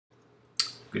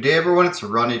Good day everyone, it's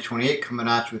Oranje 28 coming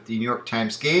at you with the New York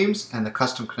Times games and the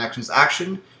custom connections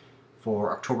action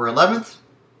for October 11th.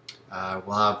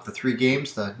 We'll have the three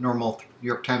games, the normal New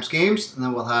York Times games, and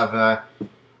then we'll have a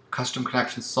custom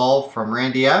connection solve from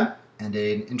Randy M and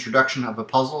an introduction of a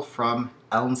puzzle from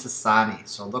Ellen Sassani.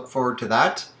 So look forward to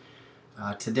that.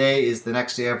 Today is the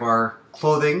next day of our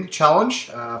clothing challenge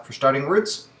for starting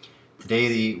words. Today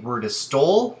the word is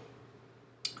stole.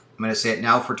 I'm going to say it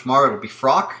now. For tomorrow it'll be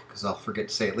frock, because I'll forget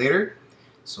to say it later.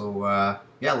 So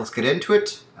yeah, let's get into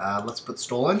it. Let's put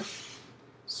stole in.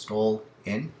 Stole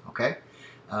in, okay.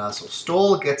 So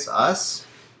stole gets us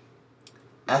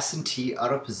S and T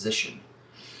out of position.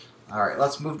 Alright,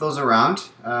 let's move those around.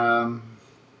 All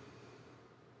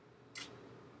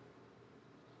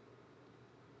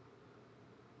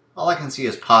I can see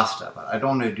is pasta, but I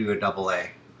don't want to do a double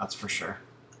A, that's for sure.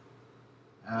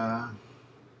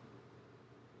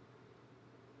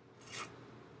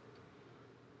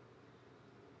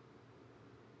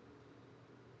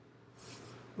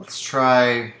 Let's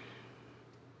try,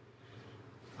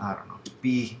 I don't know,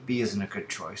 B. B isn't a good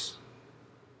choice.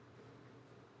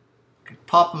 Could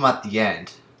pop them at the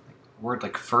end. Like, word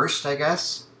like first, I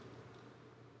guess.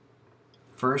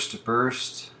 First,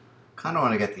 burst. Kind of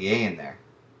want to get the A in there.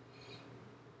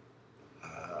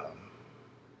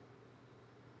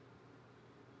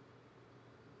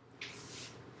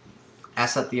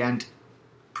 S at the end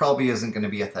probably isn't going to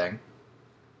be a thing.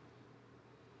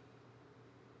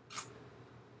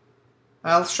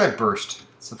 Let's try burst.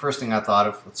 It's the first thing I thought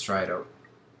of. Let's try it out.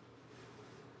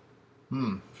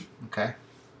 Okay.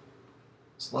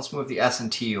 So let's move the S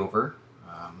and T over.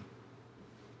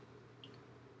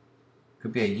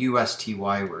 Could be a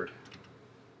USTY word.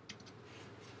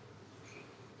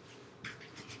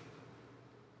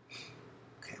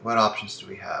 Okay, what options do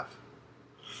we have?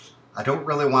 I don't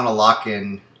really want to lock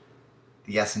in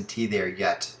the S and T there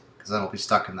yet, because then I'll be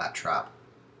stuck in that trap.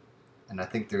 And I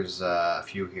think there's a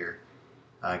few here.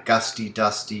 Gusty,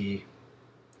 dusty.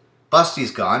 Busty's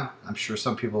gone. I'm sure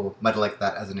some people might like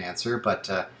that as an answer, but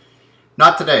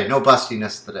not today. No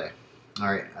bustiness today.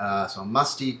 Alright, so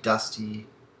musty, dusty,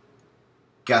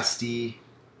 gusty.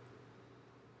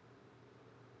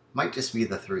 Might just be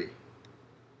the three.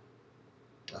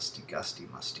 Dusty, gusty,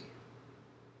 musty.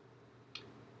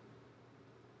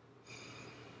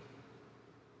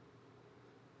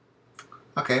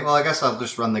 Okay, well I guess I'll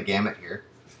just run the gamut here.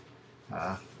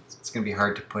 It's going to be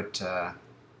hard to put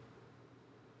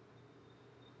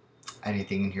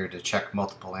anything in here to check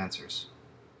multiple answers.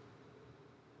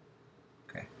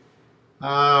 Okay.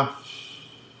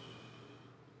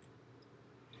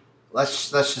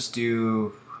 Let's just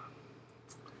do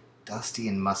dusty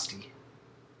and musty.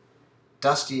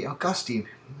 Dusty, oh gusty.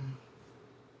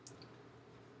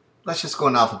 Let's just go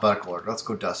in alphabetical order. Let's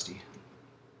go dusty.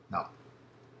 No.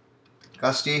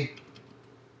 Gusty.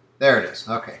 There it is.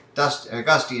 Okay.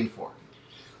 Gusty in 4.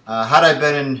 Had I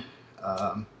been in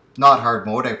not hard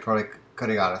mode, I probably could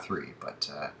have got a 3, but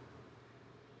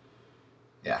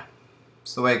yeah.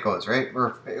 It's the way it goes, right?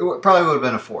 Or it probably would have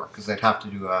been a 4, because they'd have to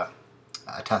do a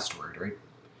test word, right?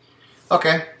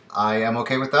 Okay. I am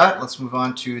okay with that. Let's move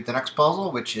on to the next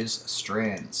puzzle, which is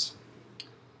strands.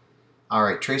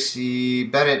 Alright, Tracy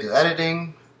Bennett is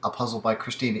editing. A puzzle by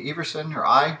Christina Everson, or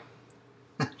I.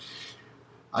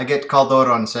 I get called out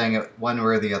on saying it one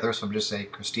way or the other, so I'm just saying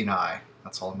Christina I.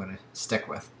 That's all I'm going to stick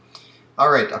with.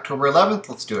 Alright, October 11th,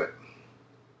 let's do it.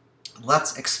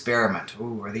 Let's experiment.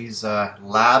 Ooh, are these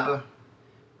lab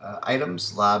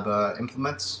items, lab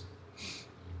implements?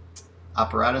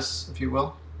 Apparatus, if you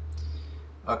will.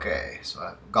 Okay,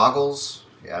 so goggles.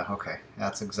 Yeah, okay,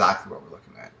 that's exactly what we're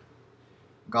looking at.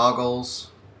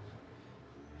 Goggles.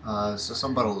 So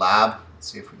something about a lab.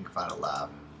 Let's see if we can find a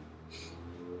lab.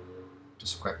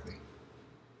 Just quickly.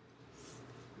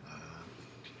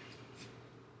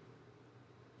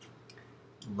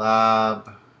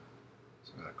 Lab.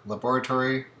 So like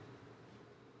laboratory.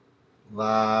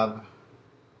 Lab.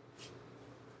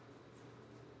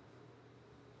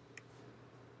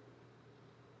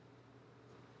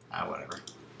 Whatever.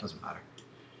 Doesn't matter.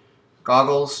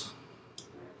 Goggles.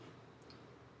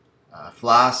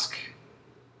 Flask.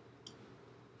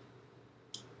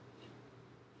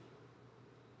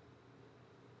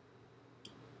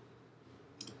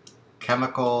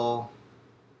 Chemical.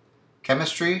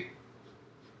 Chemistry.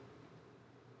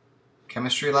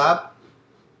 Chemistry lab.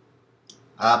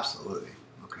 Absolutely.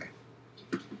 Okay.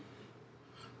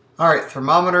 Alright,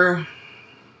 thermometer.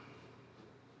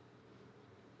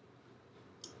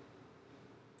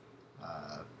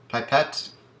 Pipette.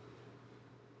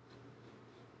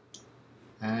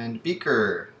 And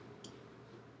beaker.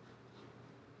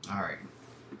 Alright.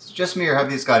 Is it just me, or have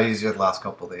these got easier the last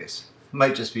couple of days? It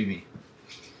might just be me.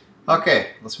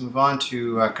 Okay, let's move on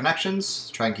to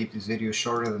connections. Try and keep these videos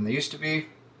shorter than they used to be.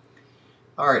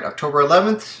 Alright, October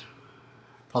 11th,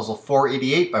 puzzle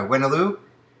 488 by Winaloo.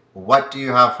 What do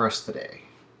you have for us today?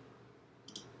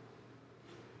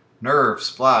 Nerve,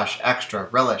 splash, extra,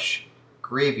 relish,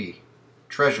 gravy,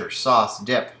 treasure, sauce,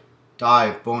 dip,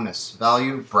 dive, bonus,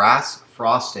 value, brass,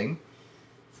 frosting,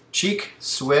 cheek,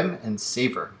 swim, and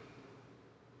savor.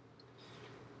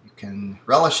 You can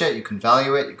relish it, you can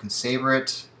value it, you can savor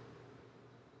it.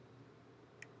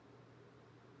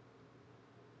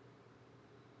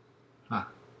 Huh.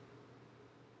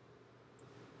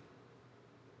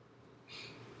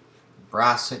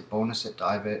 Brass it, bonus it,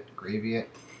 dive it, gravy it,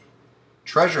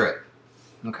 treasure it.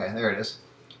 Okay, there it is.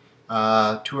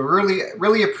 To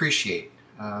really appreciate.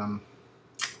 I'm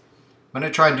going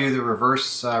to try and do the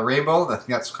reverse rainbow. I think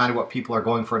that's kind of what people are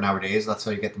going for nowadays. That's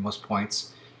how you get the most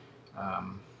points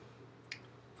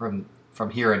from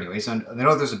here anyways. And I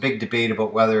know there's a big debate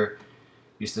about whether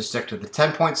you should stick to the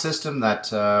 10-point system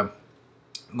that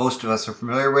most of us are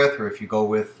familiar with, or if you go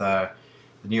with the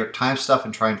New York Times stuff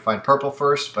and try and find purple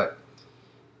first. But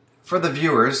for the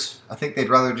viewers, I think they'd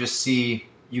rather just see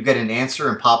you get an answer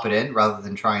and pop it in rather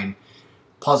than try and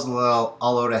puzzle it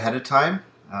all out ahead of time.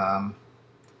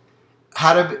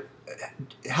 Had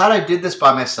I did this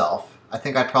by myself, I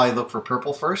think I'd probably look for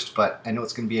purple first, but I know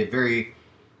it's going to be a very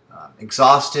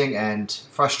exhausting and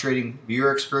frustrating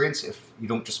viewer experience if you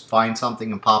don't just find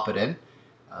something and pop it in.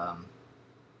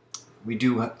 We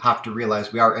do have to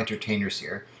realize we are entertainers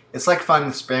here. It's like finding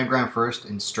the spamgram first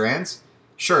in strands.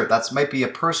 Sure, that might be a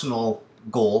personal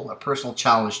goal, a personal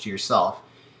challenge to yourself,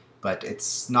 but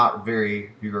it's not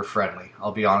very viewer friendly,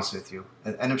 I'll be honest with you.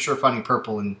 And I'm sure finding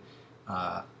purple in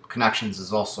connections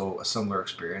is also a similar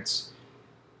experience.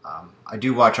 I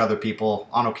do watch other people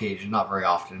on occasion, not very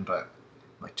often, but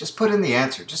like, just put in the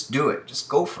answer, just do it, just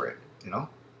go for it, you know?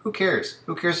 Who cares?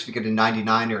 Who cares if you get a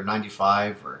 99 or a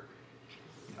 95 or,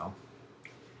 you know?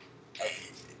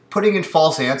 Putting in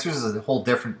false answers is a whole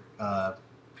different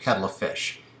kettle of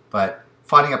fish, but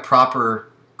finding a proper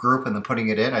group and then putting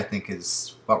it in, I think,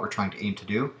 is what we're trying to aim to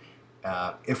do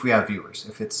if we have viewers,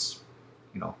 if it's,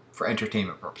 you know, for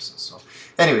entertainment purposes. So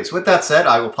anyways, with that said,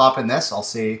 I will pop in this. I'll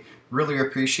say really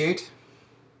appreciate.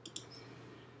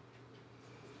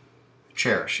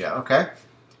 Cherish, yeah, okay.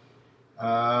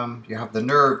 You have the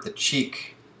nerve, the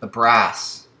cheek, the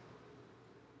brass,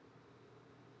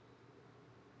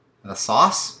 the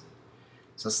sauce.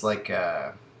 Is this like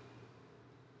the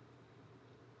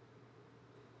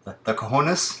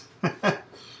cojones?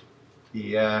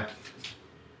 The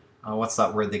what's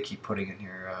that word they keep putting in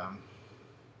here?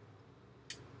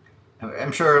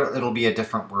 I'm sure it'll be a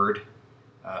different word.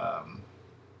 I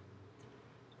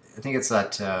think it's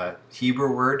that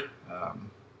Hebrew word.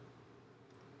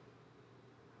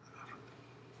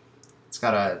 It's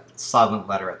got a silent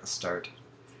letter at the start.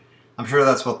 I'm sure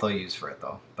that's what they'll use for it,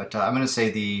 though. But I'm going to say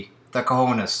the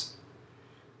cojones.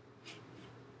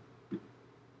 The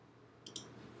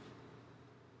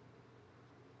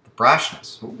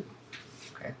brashness. Ooh.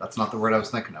 Okay, that's not the word I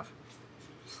was thinking of.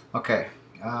 Okay.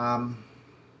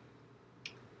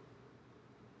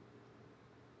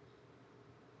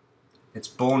 It's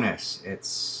bonus.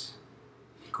 It's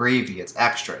gravy. It's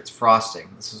extra. It's frosting.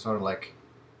 This is sort of like,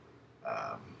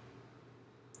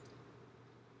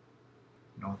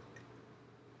 you know,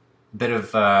 a bit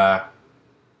of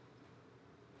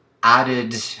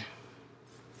added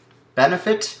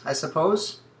benefit, I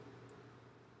suppose.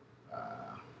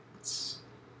 It's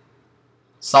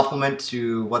supplement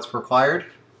to what's required.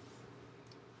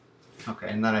 Okay,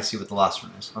 and then I see what the last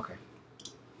one is. Okay.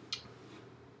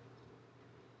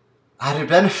 Added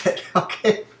benefit.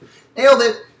 Okay. Nailed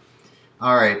it.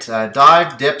 Alright,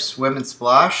 dive, dip, swim, and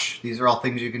splash. These are all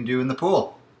things you can do in the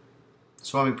pool.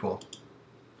 Swimming pool.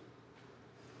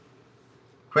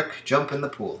 Quick jump in the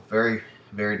pool. Very,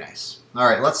 very nice.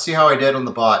 Alright, let's see how I did on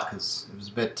the bot, because it was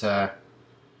a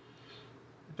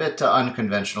bit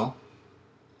unconventional.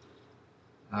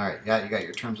 Alright, yeah, you got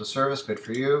your terms of service. Good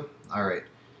for you. Alright.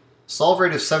 Solve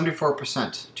rate is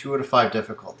 74%. 2 out of 5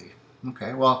 difficulty.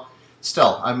 Okay, well,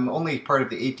 still, I'm only part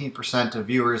of the 18% of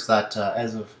viewers that,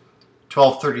 as of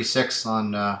 12:36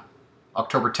 on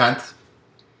October 10th,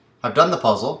 have done the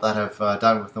puzzle, that have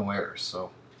done it with no errors.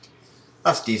 So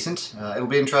that's decent. It'll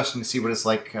be interesting to see what it's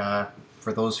like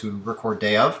for those who record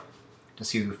day of, to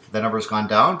see if the number's gone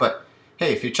down. But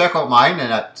hey, if you check out mine,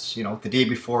 and at, you know, the day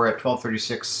before at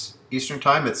 12:36 Eastern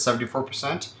Time, it's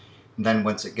 74%. And then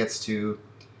once it gets to,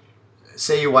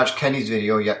 say you watch Kenny's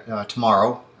video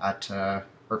tomorrow at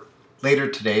or later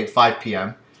today at 5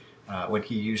 p.m., when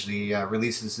he usually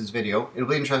releases his video. It'll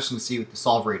be interesting to see what the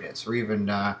solve rate is, or even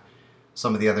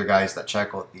some of the other guys that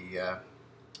check out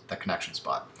the connection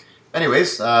spot.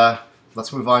 Anyways,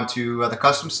 let's move on to the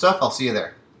custom stuff. I'll see you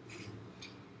there.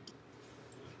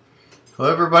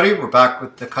 Hello everybody, we're back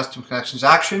with the custom connections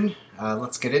action.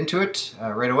 Let's get into it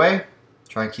right away.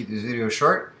 Try and keep these videos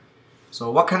short.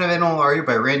 So What Kind of Animal Are You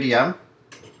by Randy M.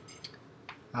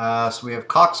 So we have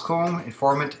coxcomb,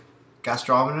 informant,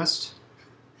 gastronomist,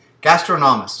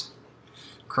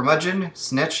 curmudgeon,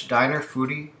 snitch, diner,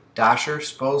 foodie, dasher,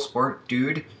 spoil sport,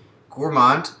 dude,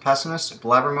 gourmand, pessimist,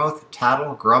 blabbermouth,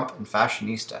 tattle, grump, and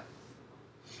fashionista.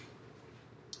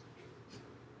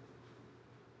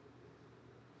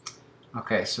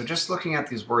 Okay, so just looking at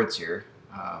these words here,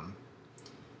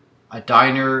 a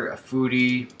diner, a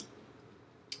foodie,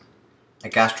 a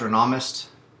gastronomist,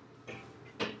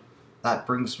 that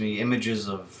brings me images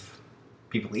of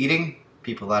people eating,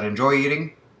 people that enjoy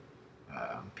eating,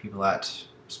 people that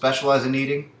specialize in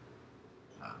eating,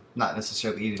 not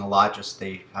necessarily eating a lot, just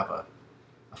they have a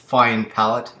fine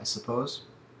palate, I suppose.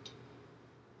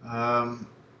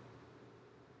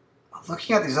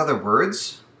 Looking at these other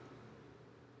words,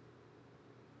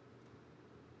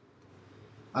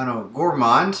 I don't know,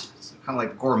 gourmand, it's kind of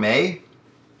like gourmet.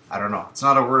 I don't know. It's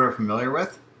not a word I'm familiar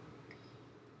with.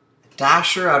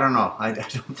 Dasher, I don't know. I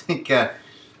don't think a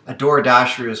door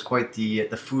dasher is quite the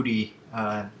foodie,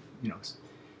 you know,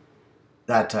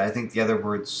 that I think the other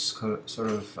words sort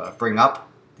of bring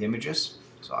up the images.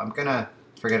 So I'm going to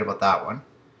forget about that one.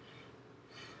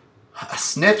 A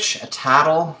snitch, a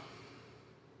tattle,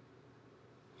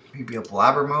 maybe a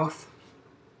blabbermouth.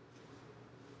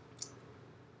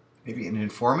 Maybe an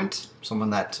informant,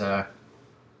 someone that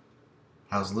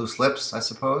has loose lips, I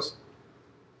suppose.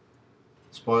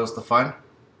 Spoils the fun,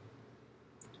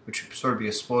 which would sort of be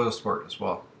a spoil sport as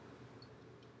well.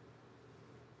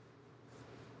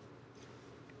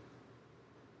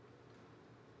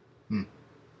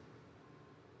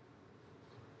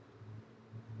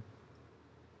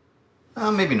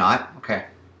 Maybe not. Okay.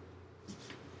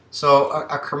 So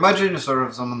a curmudgeon is sort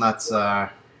of someone that's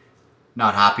not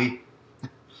happy.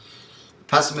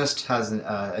 Pessimist has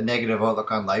a negative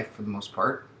outlook on life for the most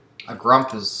part. A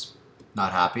grump is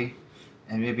not happy.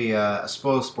 And maybe a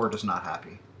spoil sport is not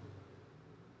happy.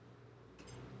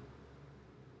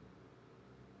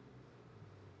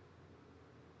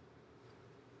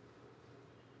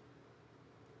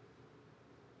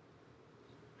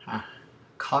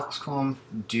 Coxcomb,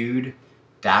 dude,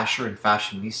 dasher, and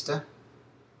fashionista.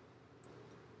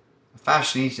 A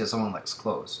fashionista is someone who likes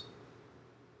clothes.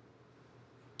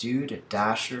 Dude, a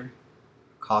dasher,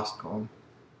 coxcomb,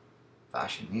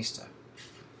 fashionista.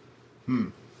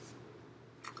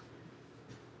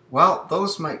 Well,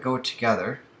 those might go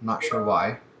together. I'm not sure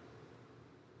why.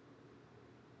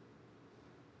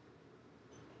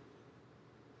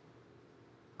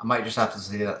 I might just have to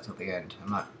say that till the end.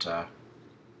 I'm not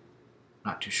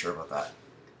too sure about that.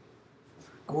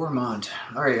 Gourmand.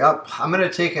 Alright, I'm going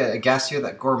to take a guess here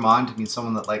that gourmand means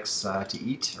someone that likes to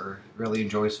eat or really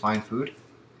enjoys fine food.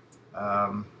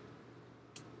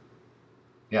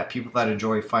 Yeah, people that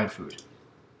enjoy fine food.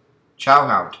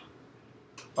 Chowhound.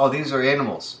 Oh, these are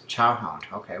animals. Chowhound.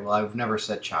 Okay, well, I've never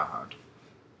said chowhound.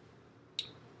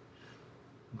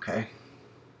 Okay.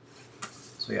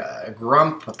 So yeah, a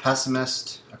grump, a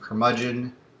pessimist, a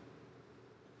curmudgeon.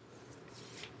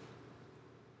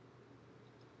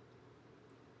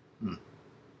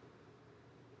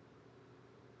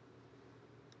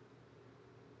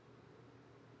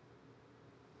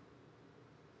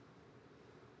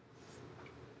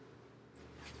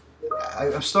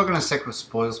 I'm still going to stick with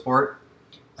spoil sport.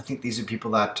 I think these are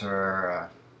people that are...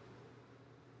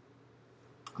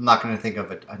 I'm not going to think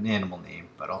of an animal name,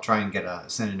 but I'll try and get a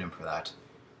synonym for that.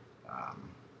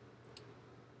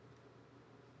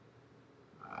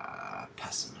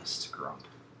 Pessimist, grump.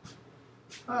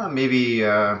 Maybe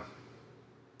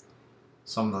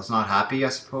someone that's not happy, I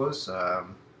suppose.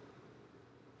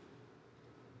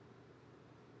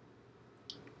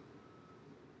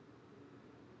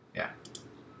 Yeah.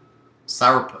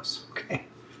 Sourpuss. Okay.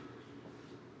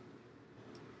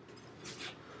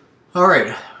 All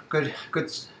right.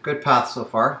 Good path so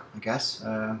far, I guess.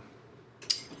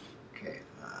 Okay.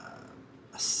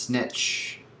 A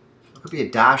snitch. It could be a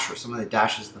dasher. Someone that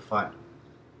dashes the fun.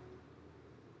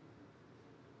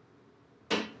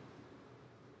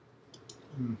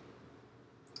 An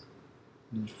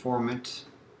informant.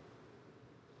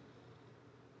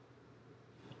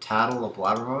 A tattle, a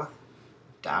blabbermouth. A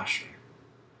dasher.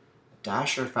 A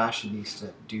dasher,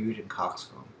 fashionista, dude, and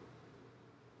coxcomb.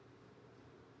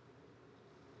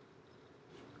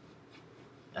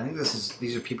 I think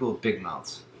these are people with big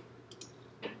mouths.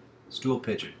 Stool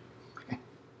pigeon. Okay.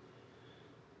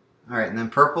 Alright, and then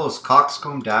purple is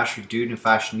coxcomb, dasher, dude, and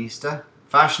fashionista.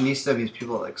 Fashionista means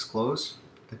people that like clothes.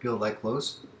 The people that like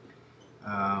clothes.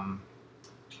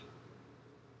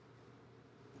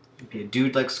 Maybe a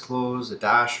dude likes clothes, a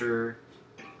dasher,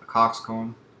 a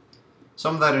coxcomb.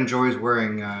 Someone that enjoys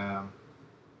wearing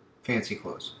fancy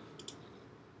clothes.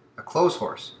 A clothes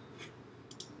horse.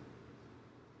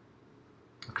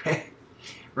 Okay.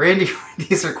 Randy,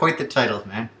 these are quite the titles,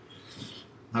 man.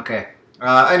 Okay.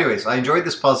 Anyways, I enjoyed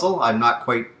this puzzle. I'm not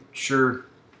quite sure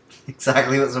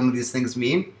exactly what some of these things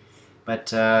mean.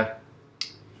 But, yeah,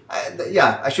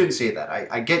 I shouldn't say that.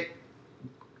 I get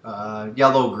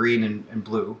yellow, green, and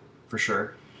blue, for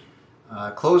sure.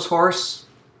 Clothes horse,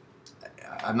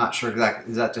 I'm not sure exactly.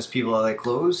 Is that just people that like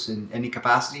clothes in any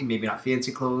capacity? Maybe not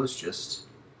fancy clothes, just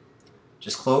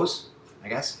clothes, I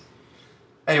guess.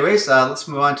 Anyways, let's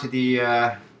move on to the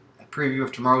preview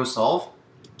of tomorrow's solve.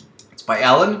 It's by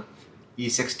Ellen,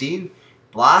 E16,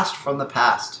 Blast from the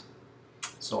Past.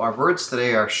 So our words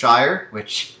today are Shire,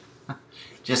 which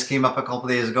just came up a couple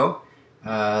days ago.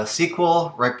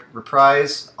 Sequel,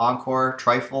 reprise, encore,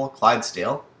 trifle,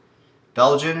 Clydesdale.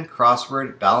 Belgian,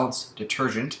 crossword, balance,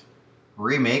 detergent.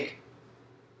 Remake,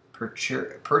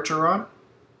 Percheron?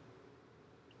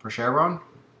 Percheron?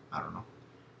 I don't know.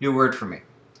 New word for me.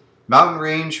 Mountain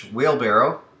range,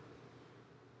 wheelbarrow,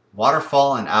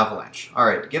 waterfall, and avalanche.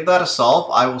 Alright, give that a solve.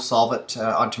 I will solve it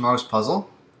on tomorrow's puzzle,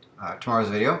 tomorrow's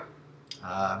video.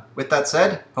 With that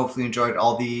said, hopefully you enjoyed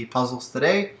all the puzzles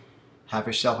today. Have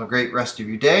yourself a great rest of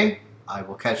your day. I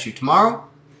will catch you tomorrow.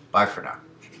 Bye for now.